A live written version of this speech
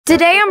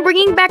Today I'm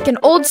bringing back an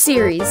old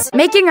series,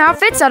 making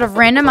outfits out of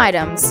random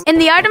items. And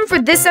the item for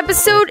this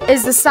episode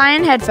is the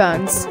cyan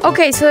headphones.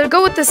 Okay, so to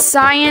go with the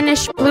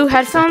cyanish blue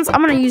headphones,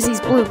 I'm gonna use these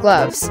blue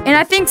gloves. And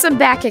I think some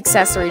back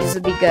accessories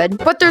would be good.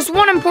 But there's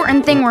one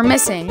important thing we're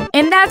missing,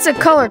 and that's a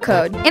color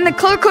code. And the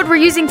color code we're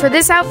using for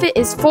this outfit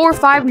is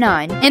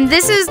 459. And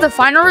this is the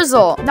final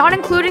result. Not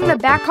including the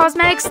back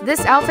cosmetics,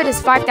 this outfit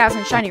is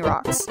 5,000 shiny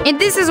rocks. And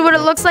this is what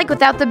it looks like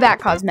without the back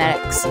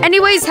cosmetics.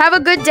 Anyways, have a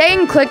good day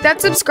and click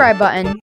that subscribe button.